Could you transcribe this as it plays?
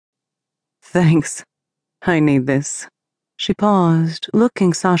Thanks. I need this. She paused,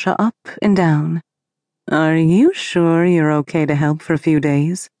 looking Sasha up and down. Are you sure you're okay to help for a few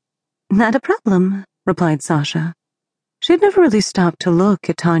days? Not a problem, replied Sasha. She had never really stopped to look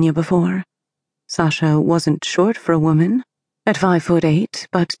at Tanya before. Sasha wasn't short for a woman, at 5'8",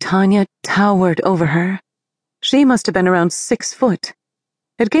 but Tanya towered over her. She must have been around 6 foot.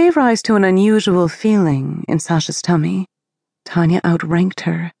 It gave rise to an unusual feeling in Sasha's tummy. Tanya outranked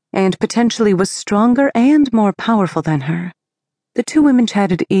her, and potentially was stronger and more powerful than her. The two women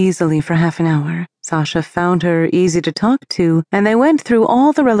chatted easily for half an hour. Sasha found her easy to talk to, and they went through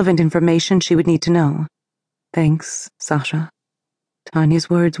all the relevant information she would need to know. Thanks, Sasha. Tanya's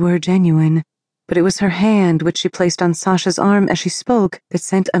words were genuine, but it was her hand which she placed on Sasha's arm as she spoke that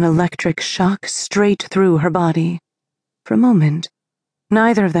sent an electric shock straight through her body. For a moment,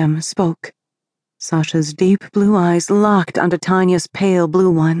 neither of them spoke. Sasha's deep blue eyes locked onto Tanya's pale blue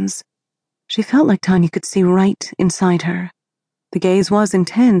ones. She felt like Tanya could see right inside her. The gaze was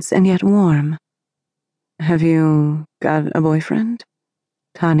intense and yet warm. Have you got a boyfriend?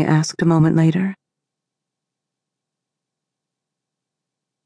 Tanya asked a moment later.